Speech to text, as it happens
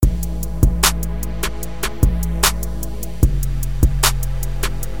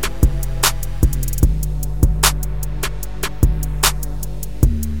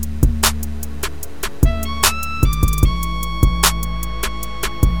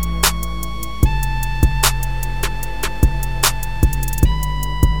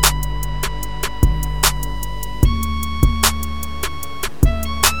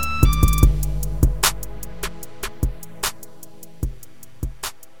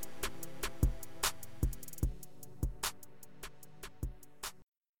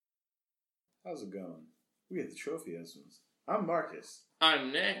How's it going? We get the trophy husbands. I'm Marcus.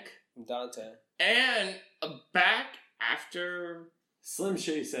 I'm Nick. I'm Dante. And back after... Slim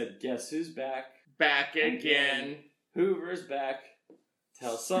Shady said, guess who's back? Back again. Hoover's back.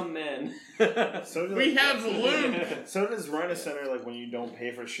 Tell some men. So We have Luke. So does Rent-A-Center, like, when you don't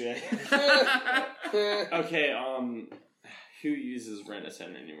pay for shit. Okay, who uses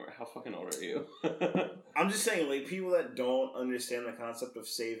Rent-A-Center anymore? How fucking old are you? I'm just saying, like, people that don't understand the concept of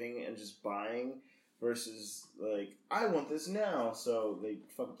saving and just buying versus, like, I want this now, so they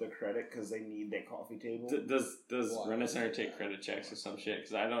fuck up their credit because they need their coffee table. Does Rent-A-Center take credit checks or some shit?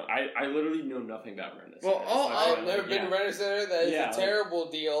 Because I literally know nothing about Rent-A-Center. Well, I've never been to Rent-A-Center. That is a terrible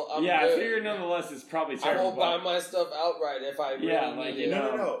deal. I figure nonetheless it's probably terrible. I will buy my stuff outright if I really need it.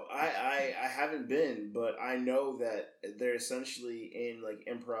 No. I haven't been, but I know that they're essentially in, like,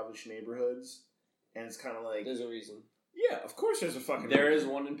 impoverished neighborhoods, and it's kind of like... There's a reason. Yeah, of course there's a fucking... There is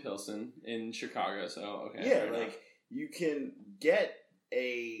one in Pilsen, in Chicago, so okay. Yeah, like, you can get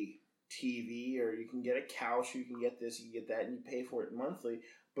a TV, or you can get a couch, you can get this, you can get that, and you pay for it monthly,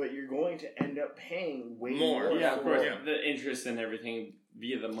 but you're going to end up paying way more. Yeah, of course. The interest and everything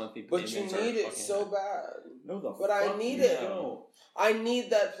via the monthly payments. But you need it so bad. No, but I need it. I need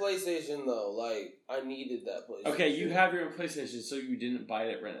that PlayStation, though. Like, I needed that PlayStation. Okay, you have your own PlayStation, so you didn't buy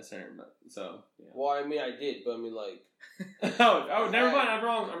it at Rent-A-Center, so... Yeah. Well, I mean, I did, but I mean, like... oh, never mind. I'm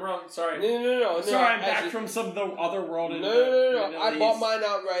wrong. Sorry. No. Sorry, I'm back from some other world. No. I bought mine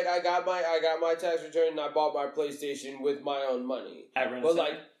outright. I got my tax return, and I bought my PlayStation with my own money. At Rent-A-Center? But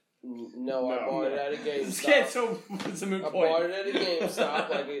like, no, I bought it at a GameStop. Okay, so it's a moot point. I bought it at a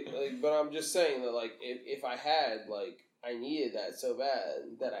GameStop. But I'm just saying that, like, if I had, like, I needed that so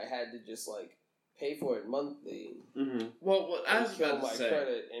bad that I had to just, like, pay for it monthly. Mm-hmm. Well, what I was about to say,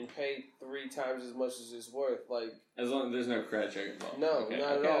 credit and pay 3 times as much as it's worth. Like, as long as there's no credit check involved. No,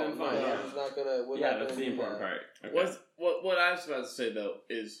 not at all. Then fine. No, it's not gonna. That's the important part. Okay. What I was about to say though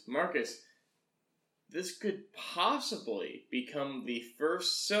is, Marcus, this could possibly become the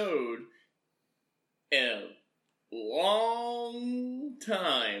first sode in a long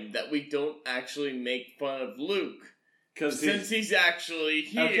time that we don't actually make fun of Luke. Since he's actually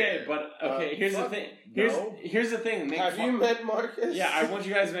here. Here's the thing. Here's the thing. Have you met Marcus? Yeah, I want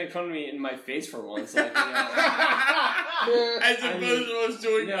you guys to make fun of me in my face for once. Like, you know, as opposed to us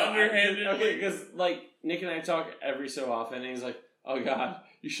doing underhanded. Okay, because, like, Nick and I talk every so often, and he's like, oh, God,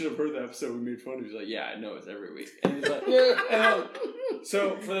 you should have heard the episode we made fun of. He's like, yeah, I know, it's every week. And he's like,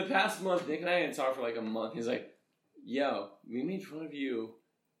 so for the past month, Nick and I hadn't talked for like a month. He's like, yo, we made fun of you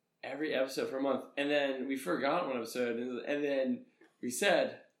every episode for a month, and then we forgot one episode, and then we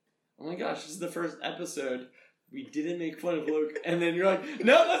said, oh my gosh, this is the first episode we didn't make fun of Luke, and then you're like,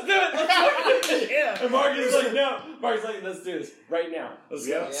 no, let's do it, yeah. And Marcus is like, no, Marcus is like, let's do this right now, let's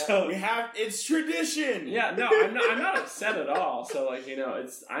go. Yeah. So it's tradition. Yeah, no, I'm not upset at all. So, like, you know,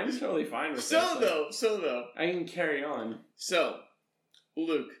 I'm totally fine with it. So though, I can carry on. So,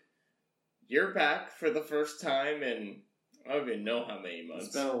 Luke, you're back for the first time in I don't even know how many months.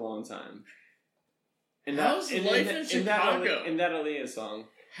 It's been a long time. How's life in Chicago? In that Aaliyah song.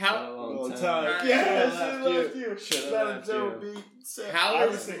 How long time? Yes, I left you. I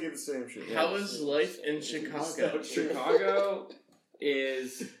was thinking the same shit. How is life in Chicago? Chicago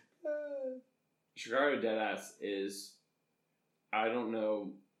deadass is, I don't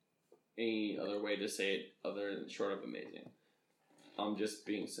know any other way to say it other than short of amazing. I'm just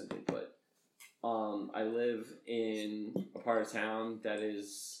being simply put. I live in a part of town that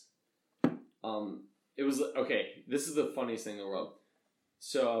is, this is the funniest thing in the world.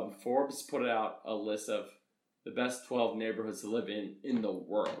 So, Forbes put out a list of the best 12 neighborhoods to live in the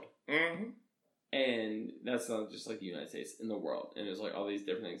world. Mm-hmm. And that's not just like the United States, in the world. And there's like all these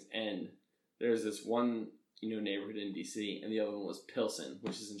different things. And there's this one, neighborhood in DC, and the other one was Pilsen,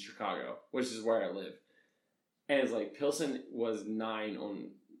 which is in Chicago, which is where I live. And it's like, Pilsen was 9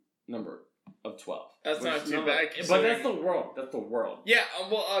 on number of 12. That's not too bad. But that's the world. That's the world. Yeah,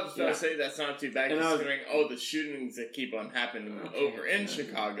 well, I was going to say that's not too bad considering the shootings that keep on happening over in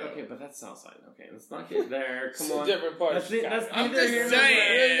Chicago. Okay, but that's Southside. Okay, let's not get there. Come on. It's a different part of Chicago. I'm just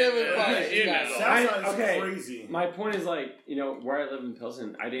saying. Southside's crazy. My point is, like, where I live in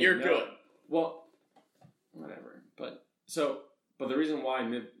Pilsen, I didn't know. You're good. Well, whatever. But the reason why I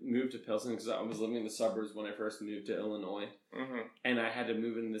moved to Pilsen, because I was living in the suburbs when I first moved to Illinois. Mm-hmm. And I had to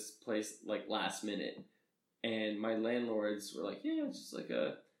move in this place, like, last minute. And my landlords were like, yeah, it's just like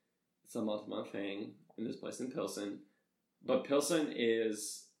it's a month-to-month thing in this place in Pilsen. But Pilsen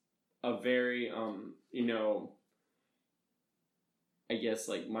is a very, I guess,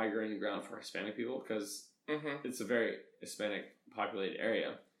 like, migrating ground for Hispanic people, because it's a very Hispanic populated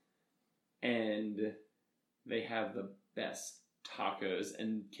area. and they have the best tacos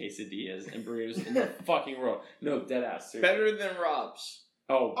and quesadillas and burritos in the fucking world. No, dead ass. Seriously. Better than Rob's.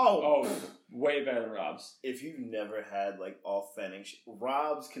 Oh, way better than Rob's. If you've never had like authentic,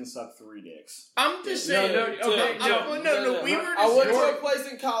 Rob's can suck 3 dicks. I'm just saying. No, We were. I went to a place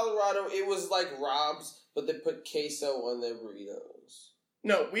in Colorado. It was like Rob's, but they put queso on their burritos.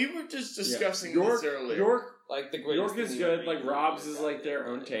 No, we were just discussing this earlier. York, like the York is good. Like Rob's is like their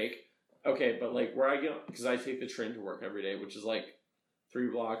own take. Okay, but like where I get, because I take the train to work every day, which is like 3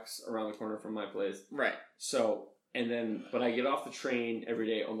 blocks around the corner from my place. Right. So. And then, but I get off the train every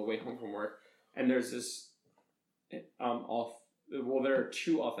day on the way home from work, and there's this, there are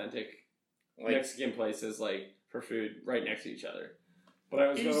 2 authentic Mexican places, like, for food right next to each other. But I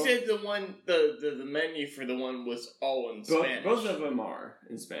was said the one, the menu for the one was all in Spanish. Both of them are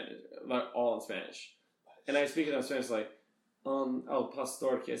in Spanish, like, all in Spanish. And I speak in Spanish, like, al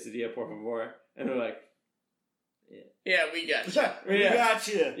pastor quesadilla, por favor. And they're like, yeah, we got you. We got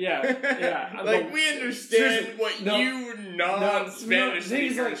you. Yeah. Like, we understand what you non-Spanish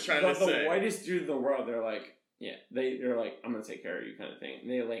speakers are trying to say. The whitest dude in the world, they're like, they're like, I'm going to take care of you kind of thing. And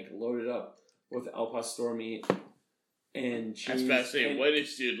they, like, load it up with al pastor meat and cheese. I was about to say,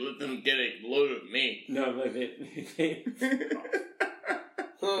 whitest dude, let them get a load of meat. No, like, they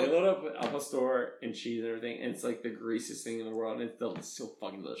load up with al pastor and cheese and everything, and it's, like, the greasiest thing in the world, and it's so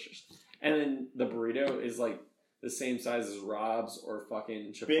fucking delicious. And then the burrito is, like, the same size as Rob's or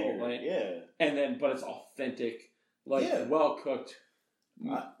fucking Chipotle. Bigger, yeah. And then, but it's authentic, like, well cooked.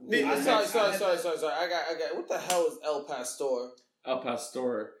 Sorry. I got. What the hell is El Pastor? El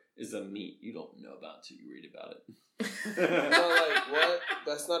Pastor is a meat you don't know about until you read about it. Like, what?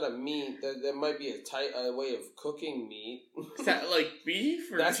 That's not a meat. There might be a way of cooking meat. Is that like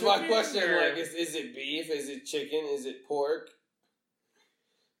beef? Or that's chicken, my question. or? Like, is it beef? Is it chicken? Is it pork?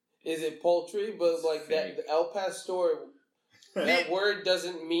 Is it poultry? But like that, the El Pastor, that word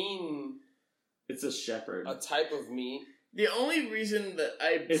doesn't mean it's a shepherd, a type of meat. The only reason that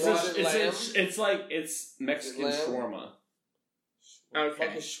I it's Mexican shawarma. Okay,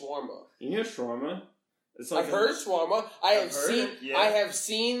 fucking shawarma. You know shawarma? It's like I've heard shawarma. I have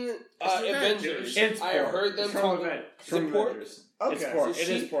seen Avengers. I have heard them talking. Is it pork? Okay. It's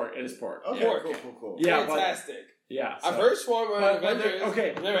pork. It is pork. Okay, yeah. cool. Yeah, fantastic. Yeah, I've heard shawarma in Avengers.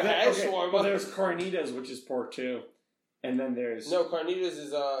 I've never had shawarma. But there's carnitas, which is pork too, and then there's carnitas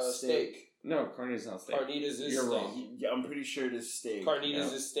is steak. No, carnitas is not steak. Carnitas is You're steak. wrong. Yeah, I'm pretty sure it is steak.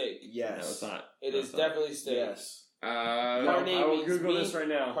 Carnitas is steak. Yes. No, it's not. It is definitely steak. Yes. Carne I will means Google meat. this right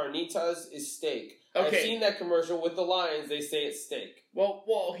now. Carnitas is steak. Okay. I've seen that commercial with the lions. They say it's steak.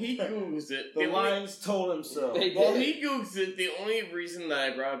 Well, he Googles it. The lions told him so. They Well, did. he Googles it. The only reason that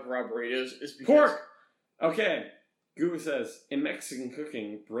I brought up Rob burritos is because Pork! Okay. Google says, in Mexican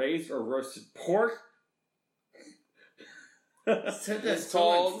cooking, braised or roasted pork It's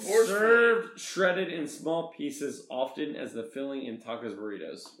called served shredded in small pieces, often as the filling in tacos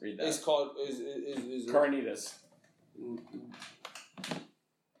burritos. Read that. It's called is carnitas.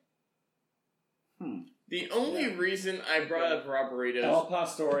 the only reason I brought up Rob burritos. El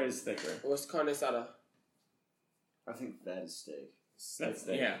pastor is thicker. What's carne asada? I think that is steak. That's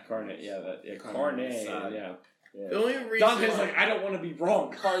steak. Yeah. Carne. Yeah. Carne Carne. asada. Yeah. The only reason Dante's like, I don't want to be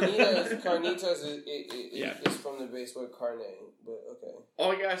wrong. Carnitas is from the base word carne, but okay.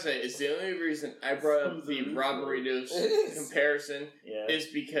 all I gotta say is the only reason I brought up the Rob burritos comparison is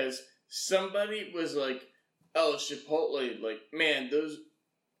because somebody was like, "Oh, Chipotle, like, man, those."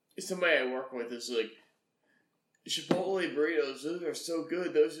 Somebody I work with is like, "Chipotle burritos, those are so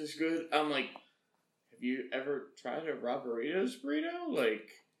good. Those are good." I'm like, "Have you ever tried a Rob burritos burrito? Like,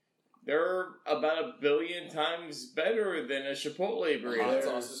 they're about 1 billion times better than a Chipotle burrito." Hot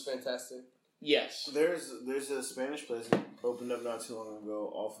sauce is fantastic. Yes. There's a Spanish place that opened up not too long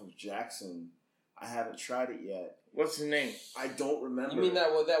ago off of Jackson. I haven't tried it yet. What's the name? I don't remember. You mean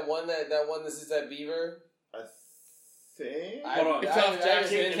that one this is at Beaver? I think. Hold on. It's off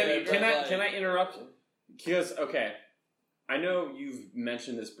Jackson. Can I interrupt? Because, okay, I know you've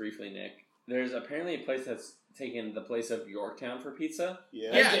mentioned this briefly, Nick. There's apparently a place that's taken the place of Yorktown for pizza.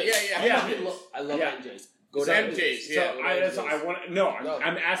 Yeah. I love MJ's. Go It's down MJ's, to- yeah. So I want to.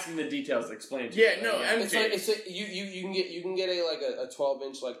 I'm asking the details. Explain it to Yeah, me. no, It's like you can get a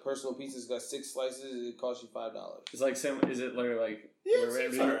 12-inch like personal pizza. It's got 6 slices. It costs you $5. It's like is it literally like Yeah,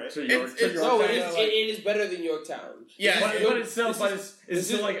 it's alright. It is better than Yorktown. Yeah, but it's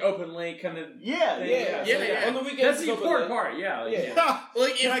still like open lake kind of. Yeah. On the weekends, that's the important part. Yeah.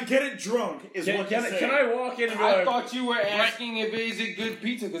 Like, can I get it drunk? Can I walk in? And I thought you were asking if it is a good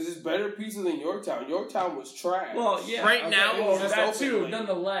pizza because it's better pizza than Yorktown. Yorktown was trash. Well, yeah. Right now, that too.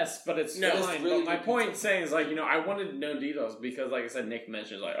 Nonetheless, but it's fine. Really, but my point saying is like I wanted to know details because, like I said, Nick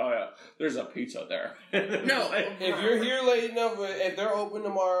mentioned like, oh yeah, there's a pizza there. No, like, if you're here late enough, if they're open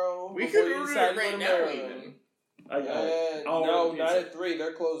tomorrow, we could order it right now. Even. No, not at 3.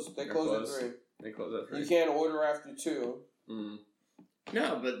 They're closed. They close at 3. They close at 3. You can't order after 2. Mm.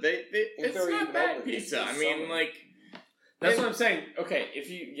 No, but it's not bad pizza. I mean, like that's what I'm saying. Okay, if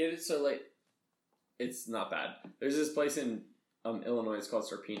you get it so late, it's not bad. There's this place in Illinois. It's called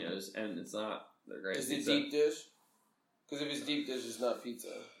Sorpino's, and it's not the greatest. Is it deep dish? Because if it's deep dish, it's not pizza.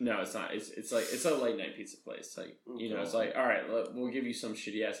 No, it's not. It's a late night pizza place. Like it's like, all right, we'll give you some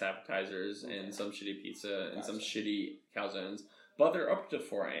shitty ass appetizers and some shitty pizza and some shitty calzones, but they're up to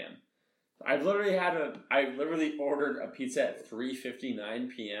 4 a.m. I literally ordered a pizza at 3:59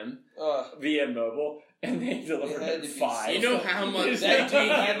 p.m. Via mobile, and they delivered at 5. You know how much that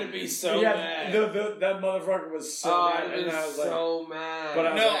dude had to be so mad. That motherfucker was so mad, and I was so mad. But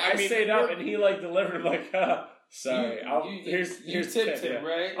I stayed up, and he delivered sorry, here's tipped him,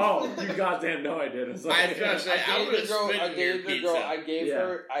 right? Oh, you goddamn know I did. It's like, I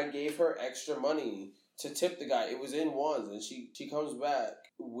gave her extra money to tip the guy. It was in ones, and she comes back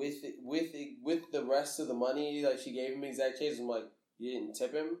with the rest of the money. Like she gave him exact change. I'm like, you didn't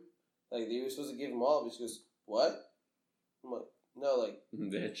tip him? Like you were supposed to give him all of it. She goes, what? I'm like, no, like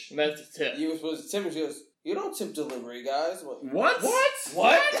bitch. That's a tip. You were supposed to tip him. She goes, you don't tip delivery guys. Like, What?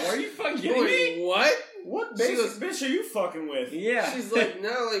 Are you fucking kidding me? What? What bitch are you fucking with? Yeah. She's like,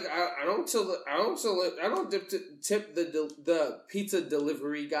 no, like I don't tip the pizza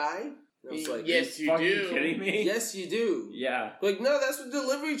delivery guy. I was like, yes, you do. You kidding me? Yes, you do. Yeah. Like, no, that's what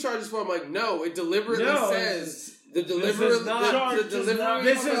delivery charges for. I'm like, no, it deliberately says the delivery.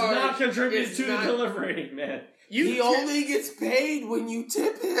 This is not contributing to the delivery, man. He only gets paid when you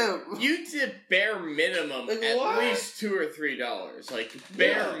tip him. You tip bare minimum at least $2 or $3. Like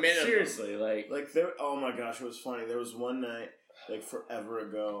bare minimum. Seriously, like there. Oh my gosh, it was funny. There was one night, like forever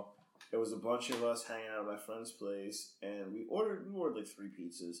ago. It was a bunch of us hanging out at my friend's place, and we ordered like 3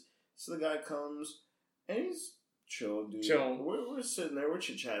 pizzas. So the guy comes, and he's chill, dude. We're sitting there, we're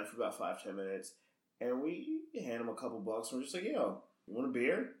chit chatting for about 5-10 minutes, and we hand him a couple bucks. And we're just like, yo, you want a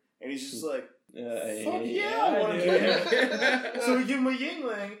beer? And he's just like, fuck yeah, I want a beer. So we give him a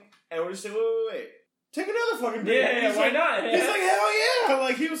Yingling, and we're just like, wait. Take another fucking beer. Yeah, why not? He's like, hell yeah!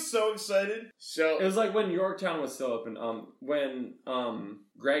 Like, he was so excited. So it was like when Yorktown was still open. When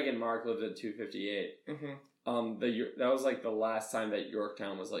Greg and Mark lived at 258. Mm-hmm. That was like the last time that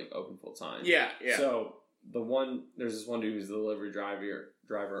Yorktown was like open full time. Yeah. So there's this one dude who's the delivery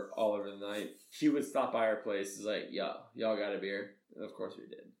driver all over the night. He would stop by our place. He's like, yo, y'all got a beer? And of course we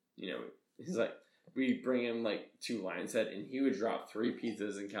did. He's like, we bring him like 2 Lion's Head, and he would drop 3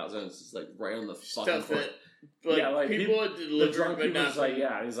 pizzas and calzones just like right on the fucking foot. Like people would deliver, the drunk people was like,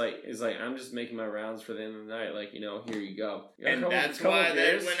 yeah, he's like, I'm just making my rounds for the end of the night. Like, here you go. And that's why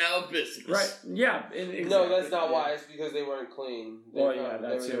they went out of business. Right? Yeah. Exactly. No, that's not why. It's because they weren't clean.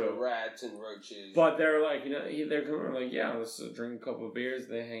 That too. There were rats and roaches. But they're like, they're coming like, yeah, let's drink a couple of beers.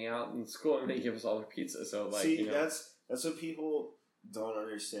 They hang out in school, and they give us all their pizza. So like, see, that's what people don't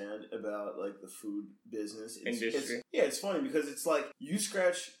understand about like the food business industry. It's funny because it's like you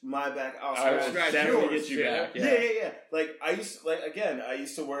scratch my back, I'll scratch yours. Get you back. Yeah. Like I used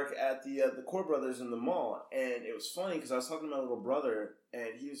to work at the Core Brothers in the mall, and it was funny because I was talking to my little brother,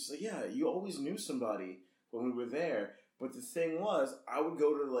 and he was like, "Yeah, you always knew somebody when we were there." But the thing was, I would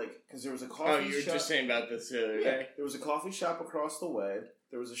go to because there was a coffee shop. Oh, you were just saying about this the other day. There was a coffee shop across the way.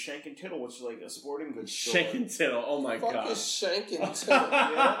 There was a Shank and Tittle, which is like a sporting goods store. Shank and Tittle, oh my god. Fuck is Shank and Tittle?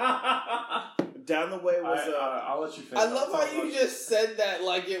 Down the way was... I'll let you finish. I love how you just said that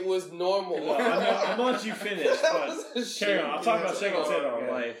like it was normal. No, I'm gonna let you finish, but carry on. I'll talk about Shank and Tittle.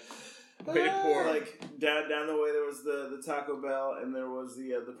 Okay. Like, down the way there was the Taco Bell, and there was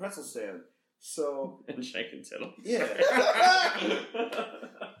the pretzel stand. So... And Shank and Tittle. Yeah.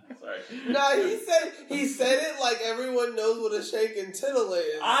 Sorry. No, he said it like everyone knows what a Shank and Tittle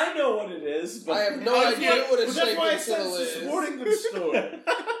is. I know what it is, but I have no idea what a Shank and Tittle is. It's a sporting goods store.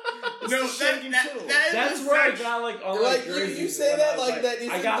 No, that's where I got like all my jerseys. You say that like that is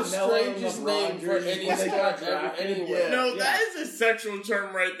the strangest name for any sport anywhere. No, that is a sexual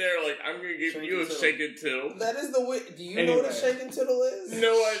term right there. Like, I'm gonna give you a Shank and Tittle. That is the way. Do you know what a Shank and Tittle is?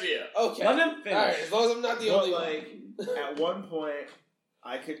 No idea. Okay. Let him finish. Alright, as long as I'm not the only one. At one point,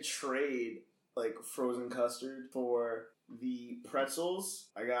 I could trade like frozen custard for the pretzels.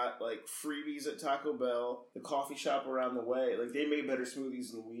 I got like freebies at Taco Bell. The coffee shop around the way, like they made better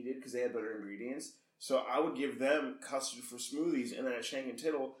smoothies than we did because they had better ingredients. So I would give them custard for smoothies, and then at Shank and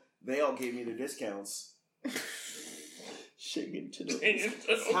Tittle, they all gave me the discounts. Shank and Tittle.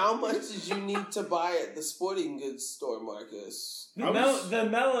 How much did you need to buy at the sporting goods store, Marcus? The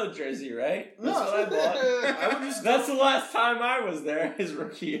Mellow jersey, right? No. That's what I bought. That's the last time I was there, his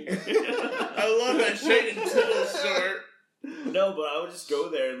rookie year. I love that Shank and Tittle store. No, but I would just go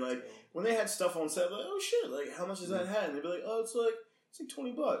there and like when they had stuff on sale, like, oh shit, like how much is that hat? And they'd be like, oh, it's like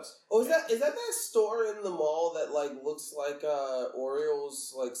 $20. Oh, is that store in the mall that like looks like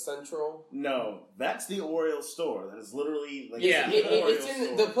Orioles like Central? No, that's the Orioles store. That is literally like it's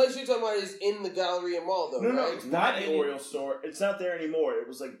in the place you're talking about is in the Galleria Mall though, right? No, it's not the Orioles store. It's not there anymore. It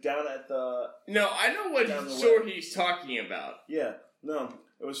was like down at the. No, I know what store he's talking about. Yeah, no.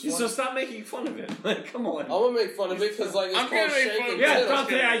 It was fun. So stop making fun of it. Like, come on. I'm gonna make fun of it because like it's called Shank and Tittle. Yeah,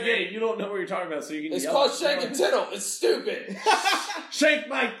 Dante, I get it. You don't know what you're talking about, so you can. It's called Shank and Tittle. It's stupid. Shake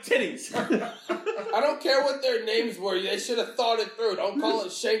my titties. I don't care what their names were. They should have thought it through. Don't call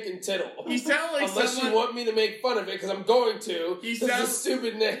it Shank and Tittle. You sound like unless you want me to make fun of it, because I'm going to. It's a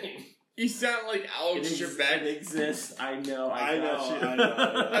stupid name. You sound like Alex Trebek. It exists. I know. I know.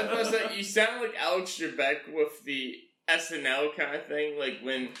 I was gonna say you sound like Alex Trebek with the SNL kind of thing, like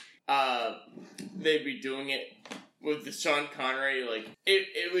when they'd be doing it with the Sean Connery, like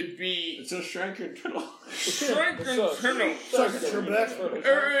it would be. It's a Shank and Tittle. Shank and Tittle. Or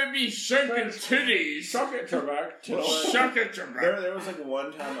it would be Shank and Titties. Shank and Trebek. Shank and Trebek. There was like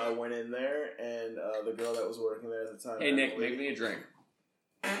one time I went in there and the girl that was working there at the time. Hey Nick, make me a drink.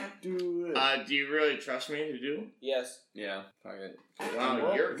 Do it. Do you really trust me to do? Yes. Yeah. Fuck it.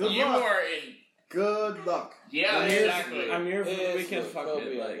 Wow, well, you are in. Good luck. Yeah, exactly. I'm here for the weekend. Fuck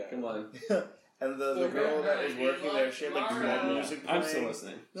it. Like, come on. And the girl that was working there, she had like club music playing. I'm still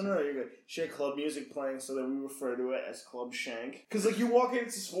listening. No, you're good. She had club music playing, so that we refer to it as Club Shank. Because like you walk into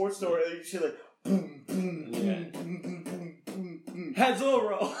a sports store and you see like boom, boom, boom, boom, boom, boom, boom, boom. Heads will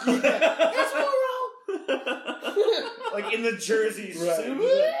roll. Heads will roll. Like in the jerseys,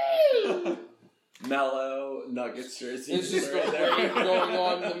 right? Mellow Nuggets jersey. It's just going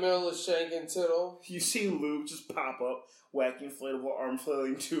on in the middle of Shank and Tittle. You see Luke just pop up, wacky inflatable arm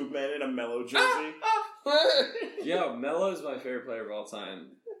flailing tube man in a Mellow jersey. Yo, Mello is my favorite player of all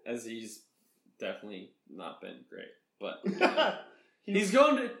time, as he's definitely not been great, but he's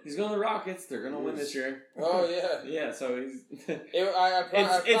going to the Rockets. They're going to win this year. Oh yeah, yeah. So he's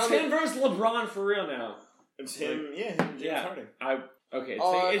it's him versus LeBron for real now. It's him, him and James Harden. You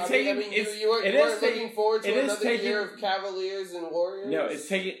weren't looking forward to another year of Cavaliers and Warriors? No, it's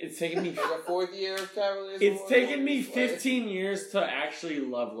taken me... Like a fourth year of Cavaliers and It's Warriors? taken me 15 years to actually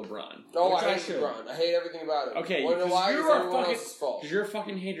love LeBron. No, I hate LeBron. I hate everything about it. Okay, why you're is everyone else's fault? Because you're a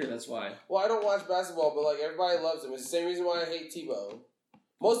fucking hater, that's why. Well, I don't watch basketball, but like everybody loves him. It's the same reason why I hate Tebow.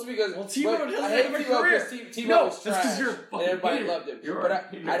 Mostly because Tebow doesn't I hate have a Tebow career. because Tebow was trash, you're a and fucking everybody hater. loved him. But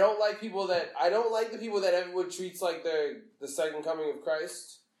I don't like people that I don't like the people that everyone treats like they're the second coming of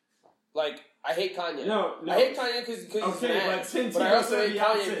Christ. Like I hate Kanye. No. I hate Kanye because he's mad. But I also hate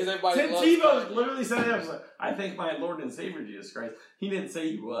Kanye because everybody loves Tebow Kanye. literally said that. I was like, I thank my Lord and Savior Jesus Christ. He didn't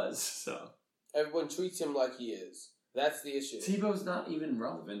say he was, so. Everyone treats him like he is. That's the issue. Tebow's not even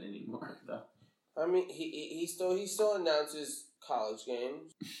relevant anymore, though. I mean, he still announces college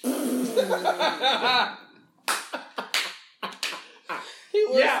games.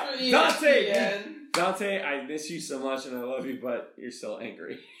 Dante, I miss you so much and I love you, but you're still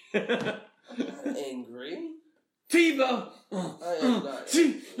angry. Angry? Tebow! I am not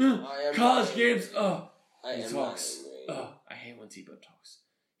angry. College games, he talks. Not angry. I hate when Tebow talks.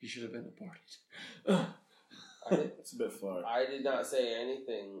 He should have been aborted. It's a bit far. I did not say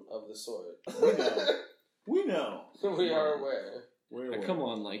anything of the sort. We know. We are aware. Come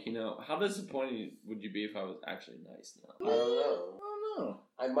on, how disappointed would you be if I was actually nice now? I don't know.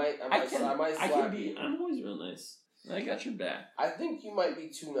 I might slap you. I'm always real nice. I got your back. I think you might be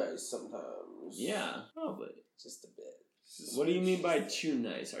too nice sometimes. Yeah, probably. Just a bit. What do you mean by too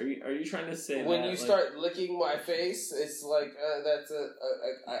nice? Are you trying to say when you start licking my face, it's like that's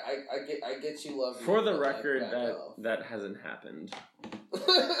I get you love. For the record, that hasn't happened.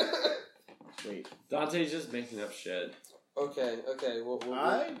 Wait, Dante's just making up shit. Okay. We'll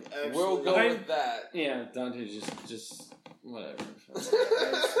go with that. Yeah, Dante's just whatever.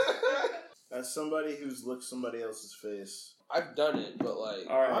 As somebody who's licked somebody else's face. I've done it, but like...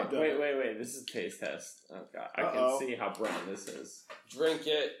 Alright, wait. This is a taste test. Oh, God. I can see how brown this is. Drink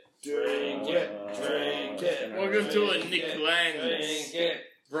it. Drink it. Welcome to a Nick Lang.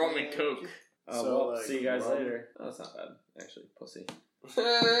 Rum and Coke. So, well, see you guys later. Oh, that's not bad, actually. Pussy.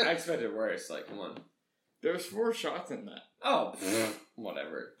 I expected worse. Like, come on. There's 4 shots in that. Oh,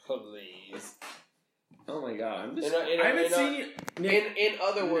 whatever. Please. Oh my god, I haven't seen you. Nick, in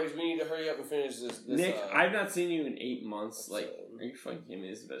other words, we need to hurry up and finish this. Nick, I've not seen you in 8 months. Like, are you fucking kidding me?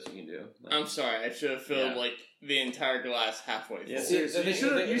 This is the best you can do. Like, I'm sorry, I should have filled like the entire glass halfway full. Yeah, seriously. You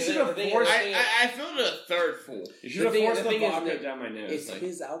should have forced. I filled it a third full. You should have forced the vodka down my nose. It's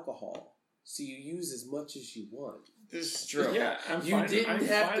his alcohol, so you use as much as you want. This is true. Yeah, I'm didn't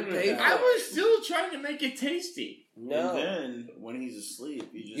have to pay. I was still trying to make it tasty. No. And then when he's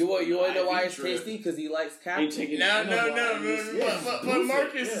asleep, you want to know why it's tasty? Because he likes Captain. No. What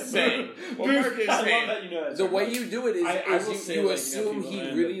Marcus is saying. What Marcus is saying. I love that you know that. The way you do it is you assume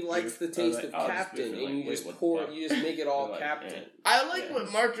he really likes the taste of Captain, and you just make it all Captain. I like what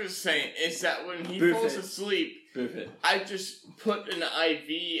Marcus is saying. Is that when he falls asleep, I just put an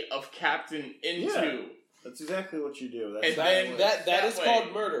IV of Captain into. That's exactly what you do. That is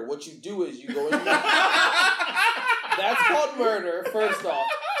called murder. What you do is you go in. That's called murder. First off,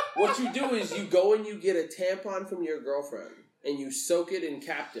 what you do is you go and you get a tampon from your girlfriend and you soak it in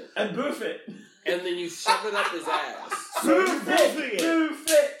Captain and boof it, and then you shove it up his ass. Boof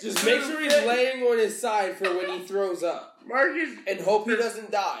it. Just make sure he's laying on his side for when he throws up. Marcus, and hope he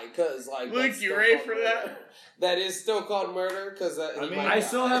doesn't die. Cause Luke, you ready for that? That is still called murder because I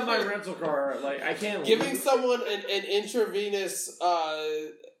still have my rental car. Like I can't. Giving someone an intravenous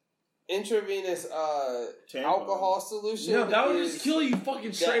alcohol solution. No, that would just kill you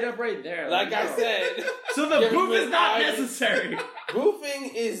fucking straight up right there. Like I said. So the boof is not necessary.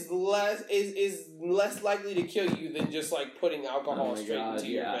 Boofing is less likely to kill you than just like putting alcohol straight into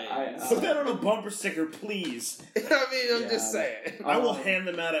your veins. Put that on a bumper sticker, please. I mean, I'm just saying. I will hand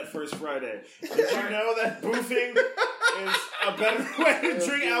them out at First Friday. Did you know that boofing is a better way to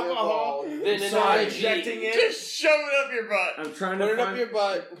drink alcohol than injecting it? Just shove it up your butt. I'm trying to put it up your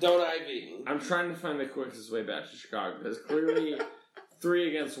butt. Don't IV. I'm trying to find the quickest way back to Chicago because clearly 3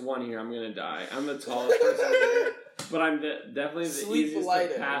 against 1 here. I'm gonna die. I'm the tallest person here. But I'm definitely the easiest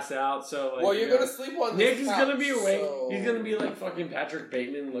to pass out. So like, well, you're gonna sleep on Nick this is couch, gonna be awake. So... He's gonna be like fucking Patrick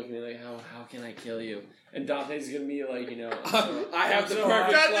Bateman, looking at me like, how can I kill you? And Dante's gonna be like, I have the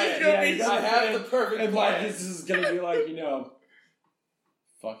perfect plan. I have the perfect plan. And Marcus is gonna be like,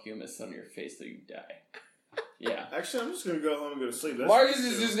 fuck you, I'm gonna on your face till you die. Yeah. Actually, I'm just gonna go home and go to sleep. Marcus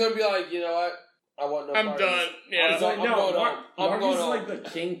is just gonna be like, you know what? I want no I'm done. Yeah. Marcus is like the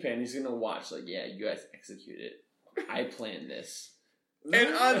kingpin. He's gonna watch. Like, yeah, you guys execute it. I planned this.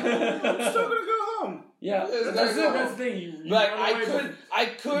 And I'm still gonna go home. Yeah, that's the thing. I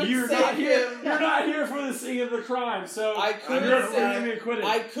could you're save not here. him. You're not here for the scene of the crime, so I could save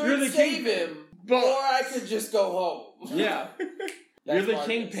him, or I could just go home. Yeah. You're the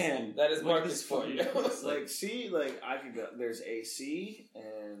kingpin. That is Marcus for you. I could go. There's AC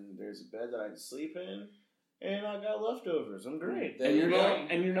and there's a bed that I can sleep in, and I got leftovers. I'm great. And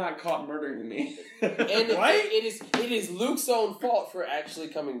you're not caught murdering me. And it is Luke's own fault for actually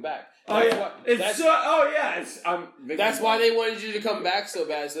coming back. That's why they wanted you to come back so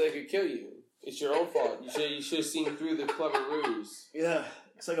bad so they could kill you. It's your own fault. You should have seen through the clever ruse. Yeah,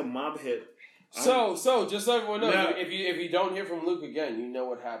 it's like a mob hit. So just so everyone knows, if you don't hear from Luke again, you know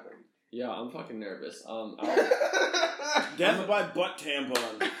what happened. Yeah, I'm fucking nervous. Death by butt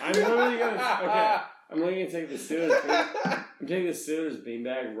tampon. I'm literally gonna take the Steelers bean. I'm taking the Steelers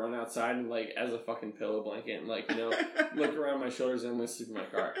beanbag, run outside, and as a fucking pillow blanket, and look around my shoulders, and I'm gonna sleep in my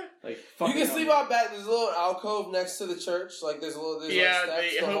car. You can sleep out back. There's a little alcove next to the church. There's they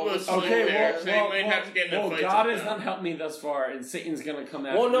hopeless sleep there. So you might have to get in a fight. God has not helped me thus far, and Satan's gonna come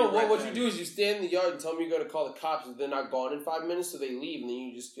after me. What you do is you stand in the yard and tell them you're gonna call the cops, and they're not gone in 5 minutes, so they leave, and then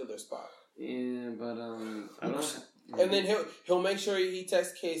you just steal their spot. Yeah, but I don't. And then he'll make sure he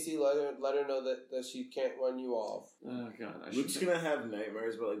texts Casey, let her know that she can't run you off. Oh God! Luke's gonna have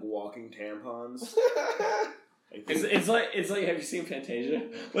nightmares about walking tampons. It's like have you seen Fantasia?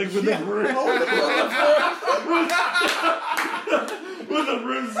 With the room, with the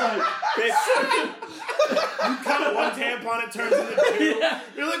room's you cut one tampon, it turns into 2. Yeah.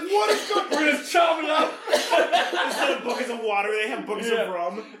 You're like, what is going on? We're just chopping it up. Instead of buckets of water, they have buckets of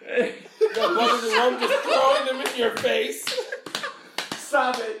rum. Buckets of rum just throwing them in your face.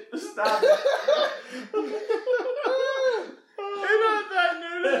 Stop it. And on that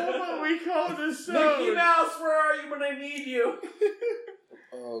note, what we call this episode. Mickey Mouse, where are you when I need you?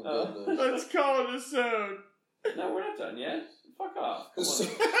 Oh, goodness. Let's call it a episode. No, we're not done yet. Fuck off. Oh,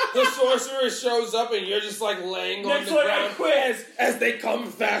 the sorcerer shows up and you're just like laying on the ground as they come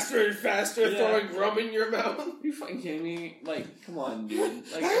faster and faster, throwing rum in your mouth. Are you fucking kidding me? Like, come on, dude.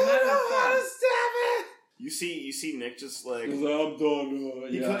 Like, I don't know how to stab it. You see Nick just like I'm done.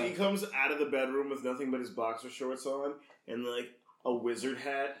 He comes out of the bedroom with nothing but his boxer shorts on and like a wizard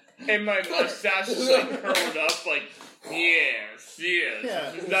hat. And my mustache is like curled up, like, yes.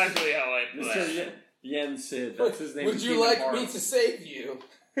 Yeah. Exactly how I play. Mr. Yen Sid, that's his name. Would you like me to save you?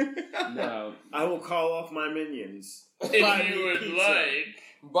 No. I will call off my minions. If you would like.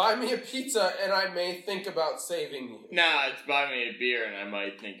 Buy me a pizza and I may think about saving you. Nah, it's buy me a beer and I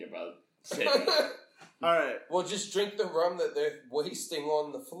might think about saving you. Alright. Well, just drink the rum that they're wasting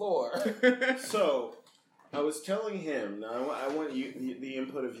on the floor. So, I was telling him, now I want the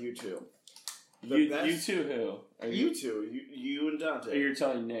input of you two. You two who? You two. You and Dante. Oh, you're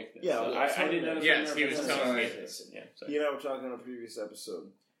telling Nick this. Yeah, so I didn't know. Yes, he was telling me this. Yeah, you and I were talking on a previous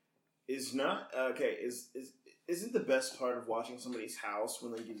episode. Isn't the best part of watching somebody's house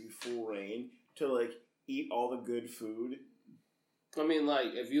when they give you full reign to like eat all the good food? I mean,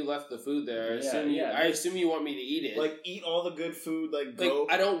 like, if you left the food there, I assume you want me to eat it. Like, eat all the good food, like, go...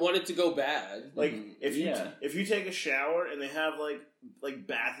 I don't want it to go bad. Like, if you take a shower and they have, like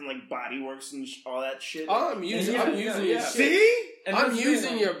Bath and, like, Body Works and all that shit... Oh, I'm using your shit. See? And I'm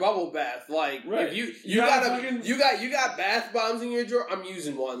using your bubble bath. Like, right. if you got bath bombs in your drawer, I'm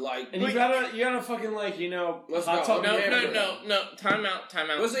using one. Like, and you gotta fucking, like, you know... Let's go. No. Time out.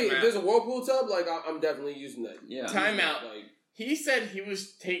 Let's see, if there's a whirlpool tub, like, I'm definitely using that. Yeah. Time out. Like, he said he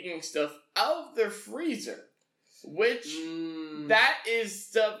was taking stuff out of their freezer, which that is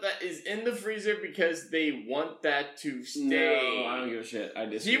stuff that is in the freezer because they want that to stay. No, I don't give a shit. I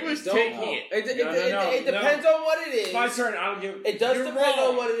disagree. He was taking it. It depends on what it is. My turn. I don't give. It does depend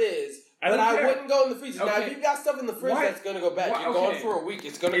on what it is. But I wouldn't go in the freezer. Okay. Now, if you've got stuff in the fridge that's going to go bad, you're going for a week,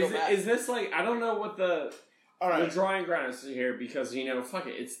 it's going to go bad. Is this like, I don't know what the drawing ground is here because, you know, fuck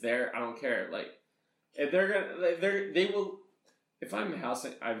it, it's there, I don't care. Like, if they're going to, they will. If I've house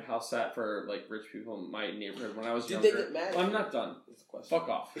sat for like rich people in my neighborhood when I was younger. Did they get mad? I'm not done. Fuck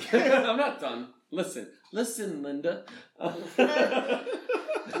off. I'm not done. Listen, Linda. Linda.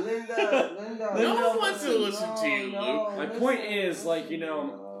 No one wants to listen to you, Luke. My point is, like, you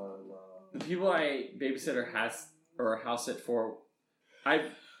know, the people I babysit or house sit for,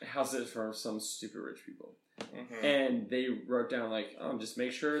 I house it for some stupid rich people. Mm-hmm. And they wrote down like, just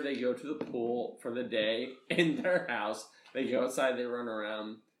make sure they go to the pool for the day in their house. They go outside, they run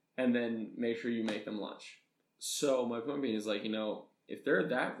around, and then make sure you make them lunch. So my point being is, like, you know, if they're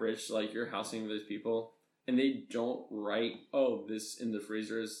that rich, like, you're housing those people, and they don't write, this in the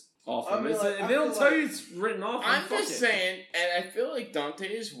freezer is awful. I mean, they don't tell you it's written off. I'm just saying, and I feel like Dante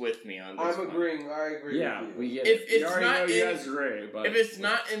is with me on this. I'm agreeing. I agree. Yeah, with you. we get if it. It's not you guys agree, but if it's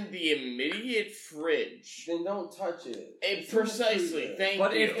not in the immediate fridge, then don't touch it. Precisely. Thank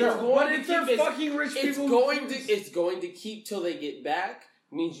but you. If they're fucking rich people, it's going to keep till they get back.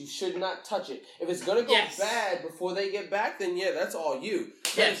 Means you should not touch it. If it's gonna go bad before they get back, then that's all you.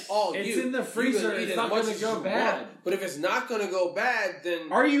 Yes, it's in the freezer. It's not gonna go bad. But if it's not gonna go bad,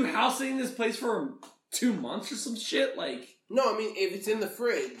 then are you housing this place for 2 months or some shit? Like, no, I mean if it's in the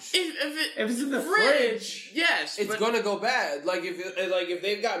fridge. If it's in the fridge, yes, it's gonna go bad. Like if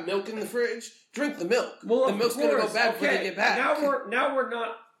they've got milk in the fridge, drink the milk. Well, the milk's gonna go bad before they get back. Now we're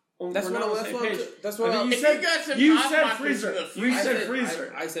not. That's what you said freezer. You said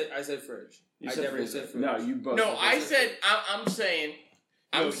freezer. I said fridge. I never said fridge. No, you both. No, I said. I'm saying.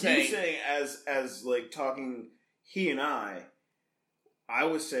 He's saying as like talking. He and I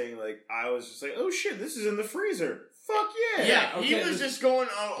was saying like I was just like, oh shit, this is in the freezer. Fuck yeah. Yeah, he was just going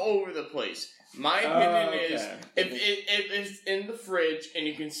all over the place. My opinion is if it's in the fridge and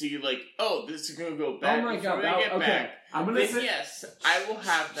you can see like, this is gonna go bad before they get back. Yes, I will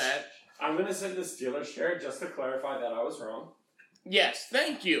have that. I'm gonna send the Steelers chair just to clarify that I was wrong. Yes,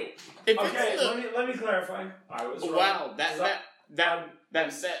 thank you. Let me clarify. I was wrong. Wow,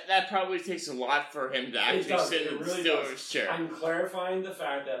 that probably takes a lot for him to actually sit in the Steelers chair. I'm clarifying the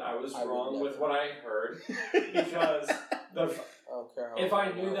fact that I was wrong with what I heard because if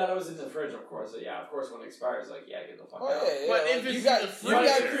I knew that I was in the fridge, of course when it expires, like, get the fuck out. Yeah, but if it's you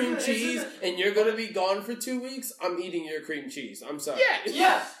got cream cheese and you're gonna be gone for 2 weeks, I'm eating your cream cheese. I'm sorry.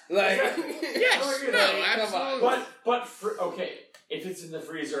 Yes. Like, yes. No, absolutely. But if it's in the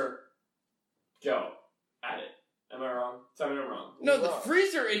freezer, go at it. Am I wrong? Tell me I'm wrong. No, the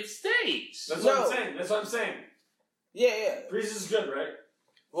freezer, it stays. That's what I'm saying. Yeah. Freezer's good, right?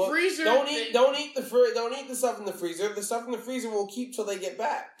 freezer. Don't eat the stuff in the freezer. The stuff in the freezer will keep till they get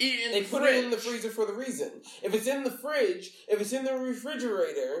back. They put it in the freezer for the reason. If it's in the fridge, if it's in the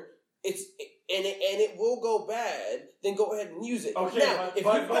refrigerator, it will go bad. Then go ahead and use it. Okay, now if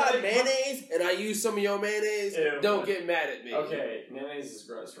you've got mayonnaise and I use some of your mayonnaise, don't get mad at me. Okay, mayonnaise is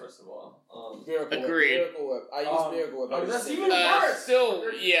gross. First of all, agreed. Miracle Whip. I use Miracle Whip. That's even worse. Still,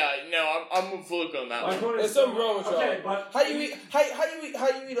 I'm with Luke on that one. There's something wrong with y'all. Okay, but how you eat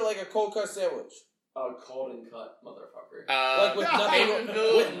like a cold cut sandwich? Cold and cut, motherfucker. Like with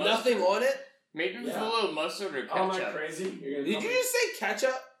nothing on it? Maybe with a little mustard or ketchup. Oh, am I crazy? Did you just say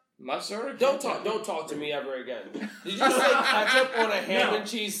ketchup? Mustard or ketchup? Don't talk to me ever again. Did you just say ketchup on a ham and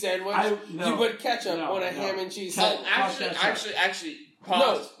cheese sandwich? You put ketchup on a ham and cheese sandwich. Oh, actually,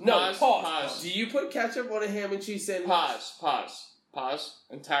 pause. Pause. Do you put ketchup on a ham and cheese sandwich? Pause.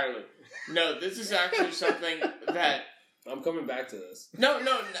 Entirely. No, this is actually something that... I'm coming back to this. No,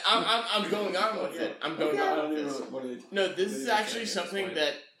 I'm going on with it. I'm going on with this. No, this is actually something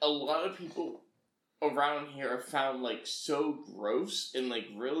that a lot of people around here have found, like, so gross and, like,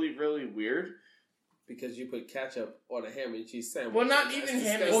 really, really weird. Because you put ketchup on a ham and cheese sandwich. Well, not even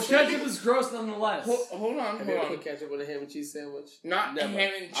ham and cheese. Well, ketchup is gross nonetheless. Hold on. Have you ever put ketchup on a ham and cheese sandwich? Not ham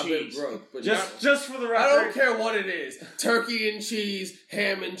and cheese. I've been broke. But just for the record. I don't care what it is. Turkey and cheese,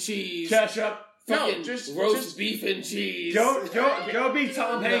 ham and cheese. Ketchup. No, just roast beef and cheese. Go be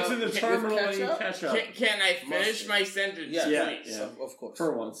Tom Hanks in the terminal and eat ketchup. Can I finish my sentence, please? Yeah, of course.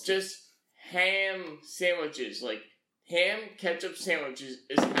 For once. Just ham sandwiches. Like, ham ketchup sandwiches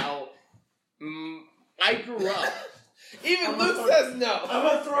is how I grew up. Even Luke says no. I'm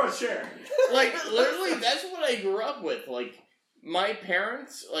gonna throw a chair. Like, literally, that's what I grew up with. Like, my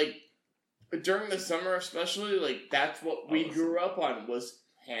parents, like, during the summer especially, like, that's what we grew up on, was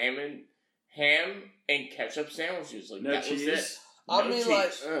ham and ketchup sandwiches. Like, that was it. I mean,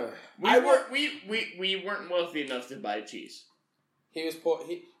 cheese. We weren't wealthy enough to buy cheese. He was poor.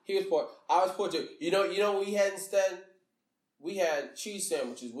 He was poor. I was poor too. You know what we had instead? We had cheese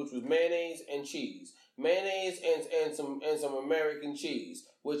sandwiches, which was mayonnaise and cheese. Mayonnaise and some American cheese,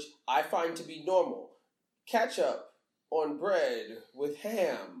 which I find to be normal. Ketchup on bread with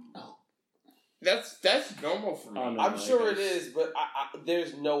ham. Oh. That's normal for me. I'm sure it is, but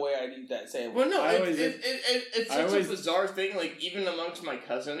there's no way I'd eat that sandwich. Well, no, it's such a bizarre thing, like, even amongst my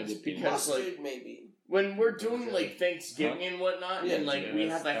cousins, because, mustard, like, maybe. When we're doing, like, Thanksgiving and whatnot, and, like, we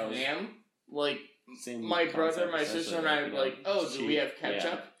have a ham, like, my brother, my sister, and I are like, do we have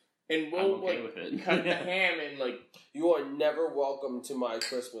ketchup? Yeah. And we'll, like, cut the ham and, like... You are never welcome to my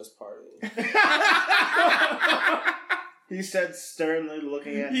Christmas party. He said, sternly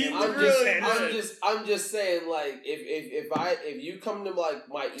looking at him. I'm just saying, like, if you come to, like,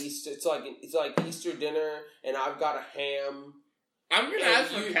 my Easter, it's like Easter dinner, and I've got a ham. I'm gonna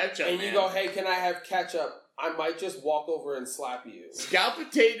ask for ketchup. And you go, hey, can I have ketchup? I might just walk over and slap you.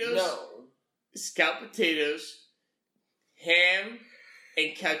 Scalloped potatoes. No. Scalloped potatoes, ham,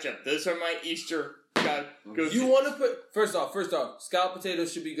 and ketchup. Those are my Easter go-to. You want to put... First off, scalloped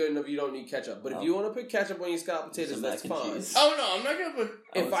potatoes should be good enough you don't need ketchup. But if you want to put ketchup on your scalloped potatoes, that's fine. Oh, no, I'm not going to put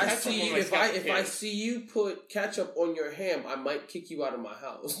if I see you put ketchup on your ham, I might kick you out of my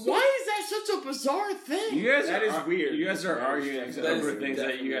house. Why is that such a bizarre thing? That is weird. You guys are arguing over things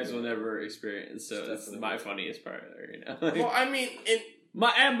that you guys will never experience. So that's my funniest part there, you know? Well, I mean...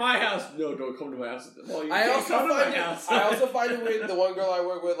 At my house. No, don't come to my house. Well, I also find it weird. The one girl I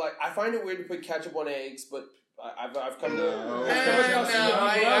work with, like, I find it weird to put ketchup on eggs, but I've come to. I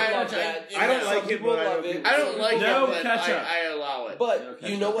don't like it, but I don't like it, but ketchup. I allow it. But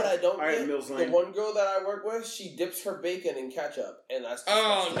you know what I don't get? The one girl that I work with, she dips her bacon in ketchup, and that's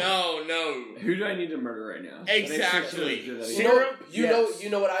disgusting. No. Who do I need to murder right now? Exactly. You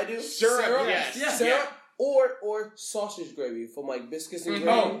know what I do? Syrup. Yes. Syrup. Or sausage gravy for like biscuits and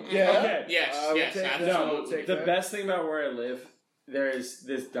gravy. Oh, yeah. Okay. Yes. The best thing about where I live, there is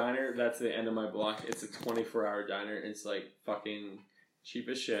this diner that's at the end of my block. It's a 24-hour diner. It's like fucking cheap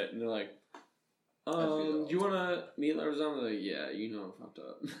as shit. And they're like, do you want to meet Arizona? I'm like, yeah, you know I'm fucked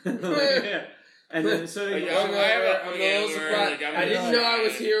up. Like, yeah. And then so they I'm a little surprised. I didn't know I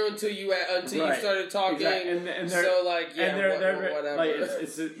was here until you started talking. Exactly. And so like they're whatever. Like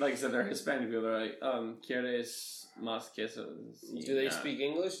it's like I said, they're Hispanic people. They're like ¿Quieres más quesos? Do they speak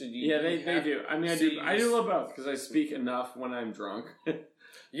English? Yeah, they do. I mean, I do a little both because I speak enough when I'm drunk.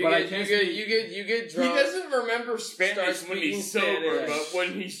 You get drunk. He doesn't remember Spanish when he's sober, but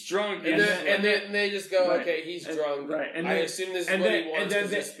when he's drunk, and then they just go, okay, he's drunk. Right, and I assume this is what he wants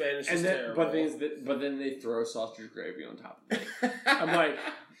because his Spanish is terrible. But then they throw sausage gravy on top of it. I'm like,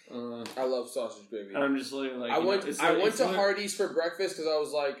 I love sausage gravy. And I'm just literally like, I went to Hardee's for breakfast because I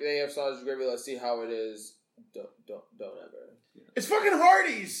was like, they have sausage gravy. Let's see how it is. Don't ever. It's fucking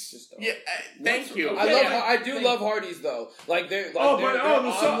Hardee's. Just don't. Yeah, thank you. I do love Hardee's though. Like their the omelet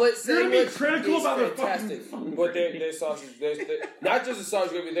you're gonna be sandwich critical is about fantastic. the fucking But their sausage, not just the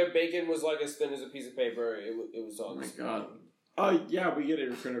sausage gravy. Their bacon was like as thin as a piece of paper. It was Oh my awesome. god. Oh yeah, we get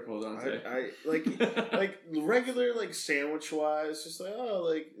it critical, Dante. I like regular like sandwich wise, just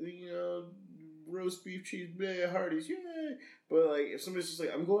like roast beef cheese Hardee's, yay! But like if somebody's just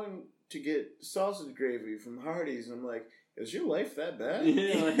like, I'm going to get sausage gravy from Hardee's, and I'm like, is your life that bad?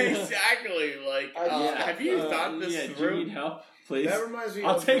 Exactly. Like, have you thought this through? Do you need help, please? That reminds me.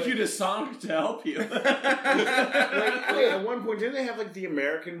 I'll take you to Sonic to help you. like, at one point, didn't they have like the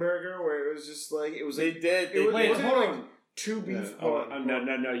American burger where it was just like it was? They like, did. Wait, hold like, on. Two beef.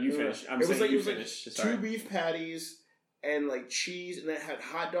 No. You finish. I'm saying you finish. Two beef patties and like cheese, and it had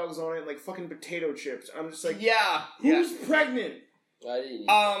hot dogs on it, and like fucking potato chips. I'm just like, who's pregnant? I didn't.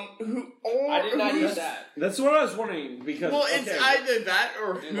 I did not eat that. That's what I was wondering because. Well, it's either that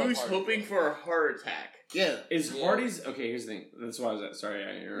or who's hoping for a heart attack. Yeah. Is Hardee's okay? Here's the thing. That's why I was at. Sorry,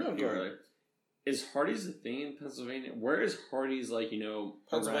 I interrupted you earlier. Is Hardee's a thing in Pennsylvania? Where is Hardee's like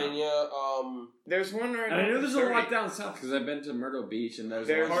Pennsylvania? Around? There's one right. And I know there's a lot down south because I've been to Myrtle Beach and there's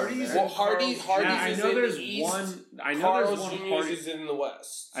Hardee's. Well, Hardee's I know there's in the east. one. I know Carl's there's one Jr.'s Hardee's is in the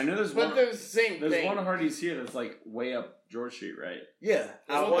west. I know there's but one. there's the same there's thing. one Hardee's here that's like way up George Street, right? Yeah.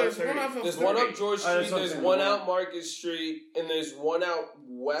 There's one off of There's one up George Street. There's one out out Market Street, and there's one out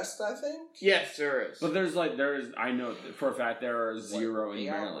west. I think. Yes, there is. But I know for a fact there are zero in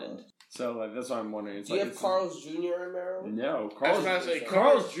Maryland. So like that's why I'm wondering. Do you have Carl's Jr. in Maryland? No,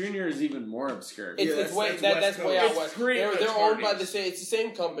 Carl's Jr. is even more obscure. It's way out west. They're owned by the same. It's the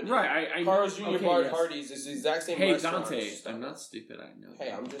same company, right? I Carl's Jr. Bar Hardee's is the exact same. Hey Dante, I'm not stupid. I know.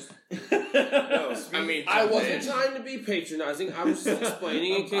 Hey, I'm just. I wasn't trying to be patronizing. I was just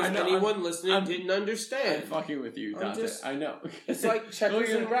explaining in case anyone listening didn't understand. I'm fucking with you, Dante. I know. It's like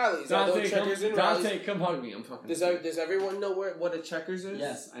checkers and rallies. Dante, come hug me. I'm fucking. Does everyone know what a checkers is?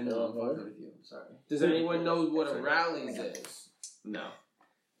 Yes, I know. I'm fucking with you. I'm sorry. Does anyone know what a rallies is? No.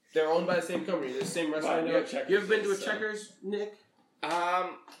 They're owned by the same company. They're the same restaurant. You ever been to a Checkers, Nick? I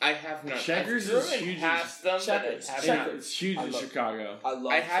have not. Checkers is huge. It's huge in Chicago.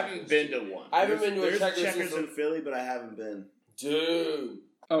 I haven't been to one. I haven't been to a Checkers in Philly, but I haven't been. Dude.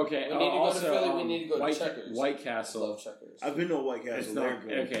 Okay. We need to go to Philly. We need to go to Checkers. White Castle. I love Checkers. I've been to White Castle. It's not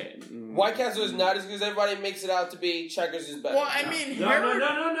okay. White Castle is not as good as everybody makes it out to be. Checkers is better. Well, I mean,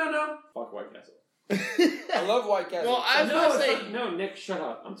 no. Fuck White Castle. I love White Castle. Well, I was gonna say no. Nick, shut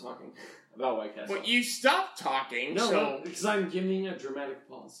up. I'm talking about White Castle. But you stopped talking. No, because I'm giving a dramatic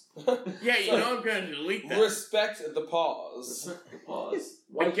pause. Yeah, you know I'm going to delete that. Respect the pause. Respect the pause.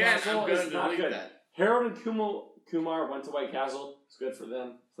 White Again, Castle I'm going is to not delete good. that. Harold and Kumar went to White Castle. It's good for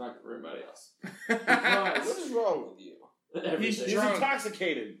them. It's not good for everybody else. What is wrong with you? He's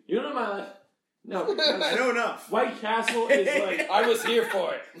intoxicated. You don't know my life. No, I know enough. White Castle is like I was here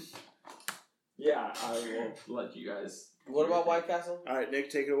for it. Yeah, I will let you guys. What about White Castle? All right, Nick,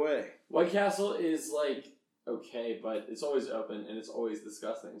 take it away. White Castle is like okay, but it's always open and it's always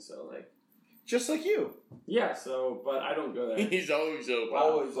disgusting. So like, just like you. Yeah. So, but I don't go there. He's always open.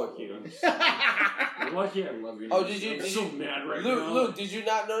 Always fuck you. I'm lucky. I love you. Oh, did you? I'm so mad right Luke, now. Luke, did you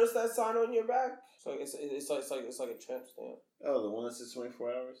not notice that sign on your back? So it's like a tramp stamp. Oh, the one that says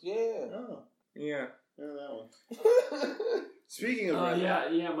 24 hours. Yeah. Oh. Yeah. Yeah, that one. Speaking of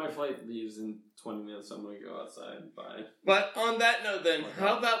yeah, my flight leaves in 20 minutes, so I'm going to go outside. Bye. But on that note then,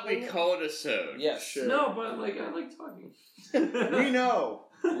 how about we call it a sode? Yeah, sure. No, but like I like talking. We know.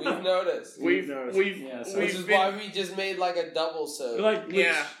 We've noticed. Which is why we just made like a double sode.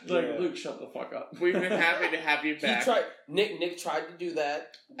 Luke, shut the fuck up. We've been happy to have you back. Nick tried to do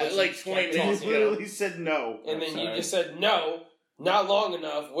that. Like 20 minutes ago. He literally said no. And then you just said, no, not long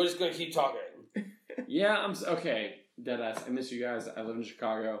enough. We're just going to keep talking. Yeah, okay. Deadass. I miss you guys. I live in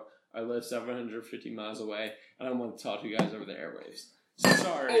Chicago. I live 750 miles away, and I want to talk to you guys over the airwaves.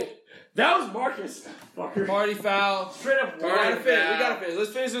 Sorry. Oh. That was Marcus. Fucker. Party foul. Straight up We gotta finish.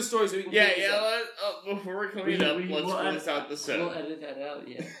 Let's finish this story so we can before we clean up, let's close out the sode. We'll edit that out,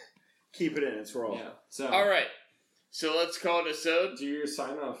 yeah. Keep it in. It's raw. Yeah. So, all right. So let's call it a sode. Do your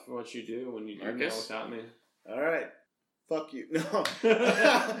sign off what you do when you do that without me. All right. Fuck you. No.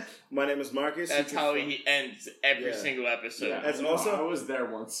 My name is Marcus. That's how he ends every single episode. Yeah, that's I was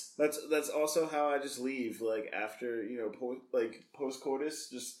there once. That's also how I just leave, like after post coitus,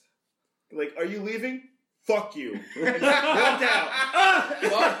 just like, are you leaving? Fuck you. Walk out.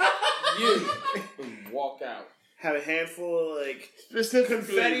 Fuck you. Walk out. have a handful of like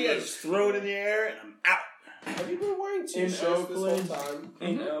confetti, I just throw it in the air, and I'm out. Have you been wearing t-shirts this whole time?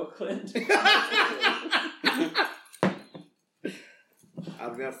 In Oakland.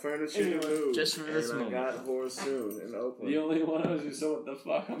 I've got furniture to move. Just for this moment. I got horse soon in Oakland. The only one I was just so what the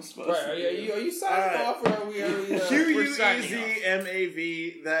fuck I'm supposed to do. Are you signing off or are we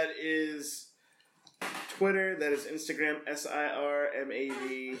QUEZMAV, that is Twitter, that is Instagram,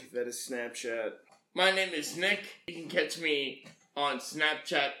 SIRMAV, that is Snapchat. My name is Nick. You can catch me on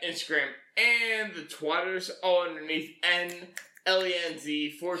Snapchat, Instagram, and the Twitters, all underneath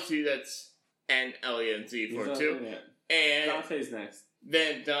NLENZ42. That's NLENZ42. And Dante's next.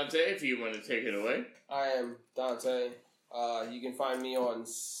 Then Dante, if you want to take it away. I am Dante. You can find me on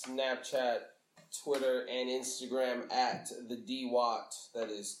Snapchat, Twitter, and Instagram at the DWAT. That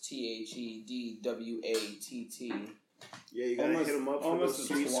is THEDWATT. Yeah, you gotta hit him up for those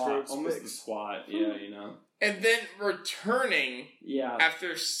sweet squat. Almost the squat, yeah, you know. And then returning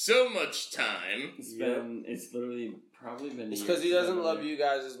after so much time. It's literally probably been. It's because he doesn't love you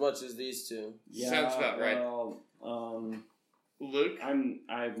guys as much as these two. Yeah, sounds about right. Well, Luke, I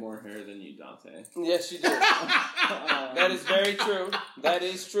have more hair than you, Dante. Yes, you do. That is very true. That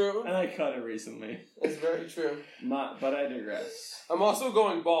is true. And I cut it recently. It's very true. But I digress. I'm also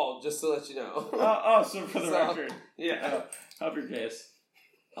going bald, just to let you know. So for the record, help your case.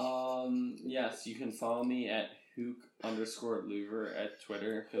 Yes, you can follow me at Hook_Louver at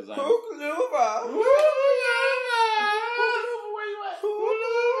Twitter because I'm Hook Louver.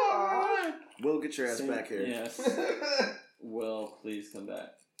 Will, get your ass back here. Yes. Will, please come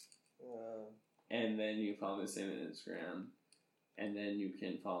back. And then you can follow me the same on Instagram. And then you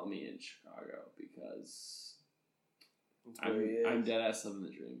can follow me in Chicago because I'm dead ass living the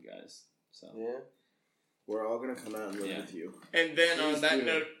dream, guys. So yeah. We're all gonna come out and live with you. And then on that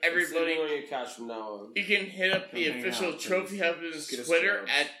note, everybody, on your couch from now on. You can hit up the official Trophy Husbands Twitter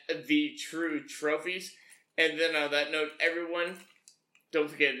at The True Trophies. And then on that note, everyone, don't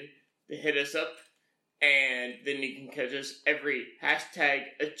forget to hit us up. And then you can catch us every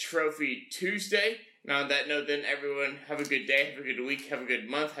 #ATrophyTuesday. And on that note, then everyone, have a good day, have a good week, have a good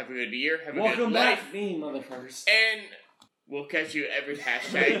month, have a good year, have a good life. Welcome back, me motherfuckers. And we'll catch you every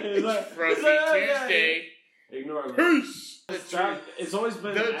 #TrophyTuesday. Ignore me. Peace! It's always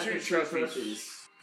been The True Trophies.